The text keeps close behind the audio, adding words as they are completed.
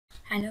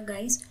Hello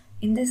guys,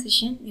 in this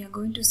session we are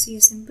going to see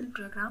a simple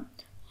program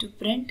to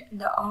print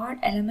the odd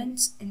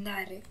elements in the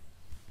array.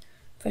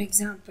 For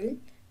example,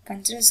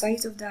 consider the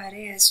size of the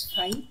array as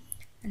 5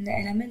 and the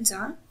elements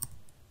are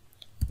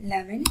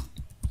 11,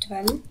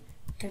 12,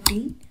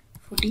 13,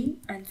 14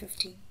 and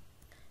 15.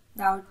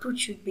 The output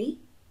should be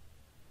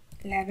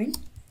 11,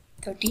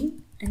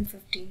 13 and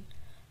 15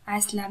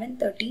 as 11,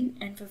 13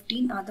 and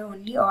 15 are the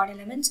only odd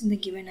elements in the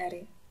given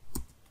array.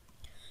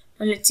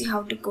 Now let's see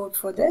how to code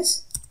for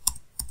this.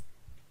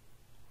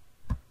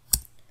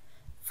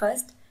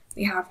 First,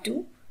 we have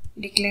to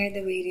declare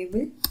the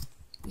variable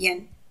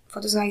n for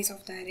the size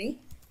of the array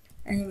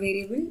and a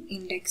variable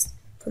index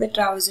for the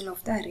traversal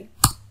of the array.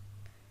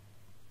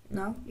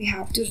 Now we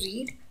have to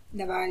read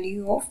the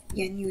value of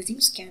n using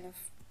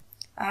scanf.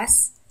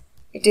 As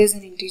it is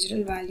an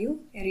integral value,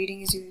 we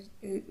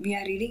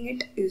are reading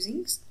it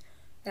using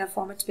the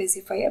format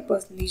specifier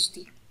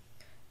 %d.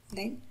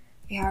 Then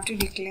we have to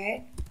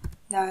declare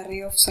the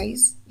array of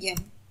size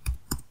n.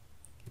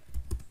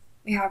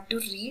 We have to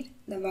read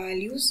the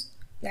values,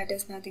 that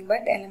is nothing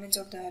but the elements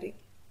of the array.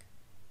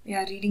 We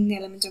are reading the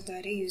elements of the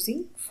array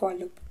using for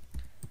loop.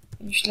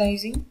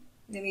 Initializing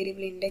the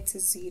variable index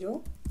is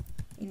 0.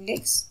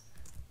 Index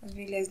must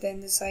be less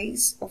than the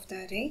size of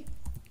the array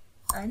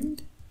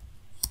and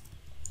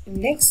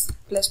index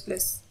plus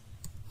plus.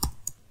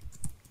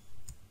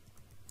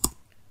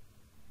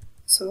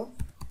 So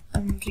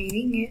I'm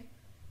reading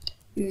it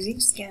using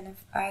scanf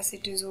as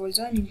it is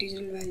also an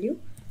integral value.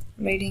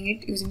 I'm reading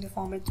it using the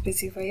format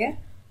specifier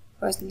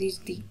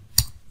 %d.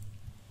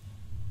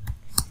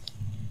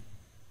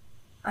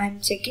 I'm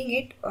checking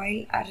it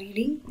while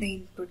reading the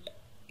input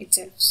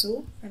itself.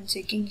 So I'm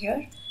checking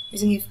here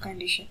using if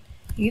condition.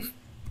 If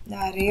the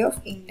array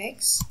of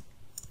index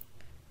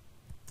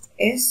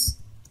is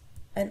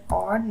an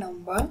odd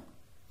number,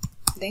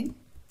 then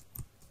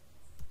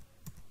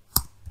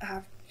I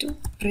have to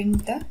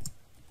print the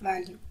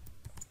value.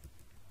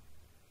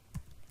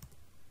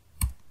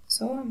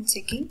 So I'm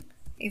checking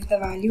if the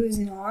value is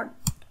in odd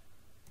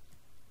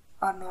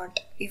or not.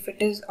 If it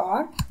is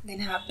odd, then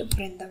I have to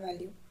print the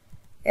value.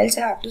 Else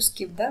I have to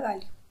skip the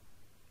value.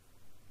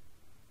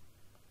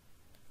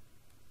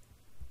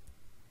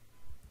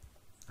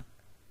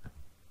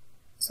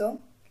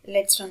 So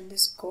let's run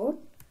this code.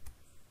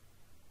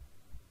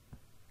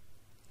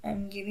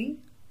 I'm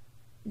giving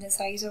the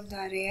size of the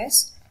array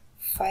as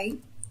 5,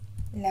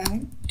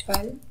 11,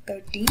 12,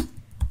 13,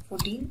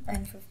 14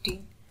 and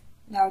 15.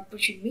 The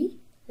output should be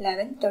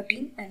 11,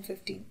 13 and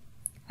 15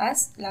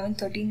 as 11,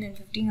 13 and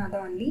 15 are the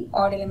only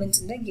odd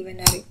elements in the given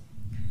array.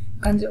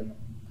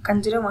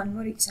 Consider one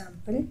more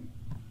example.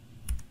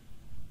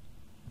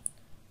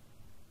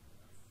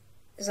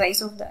 The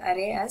size of the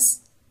array as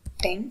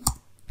 10.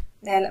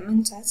 The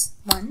elements as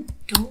 1,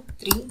 2,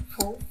 3,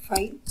 4,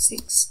 5,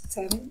 6,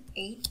 7,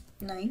 8,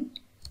 9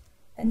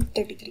 and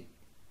 33.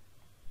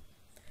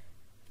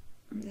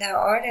 The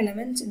odd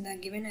elements in the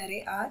given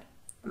array are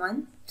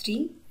 1,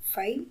 3,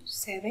 5,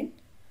 7,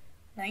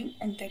 9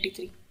 and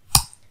 33.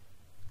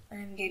 I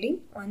am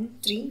getting 1,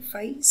 3,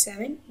 5,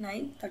 7,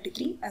 9,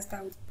 33 as the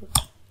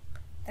output.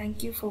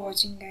 Thank you for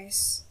watching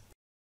guys.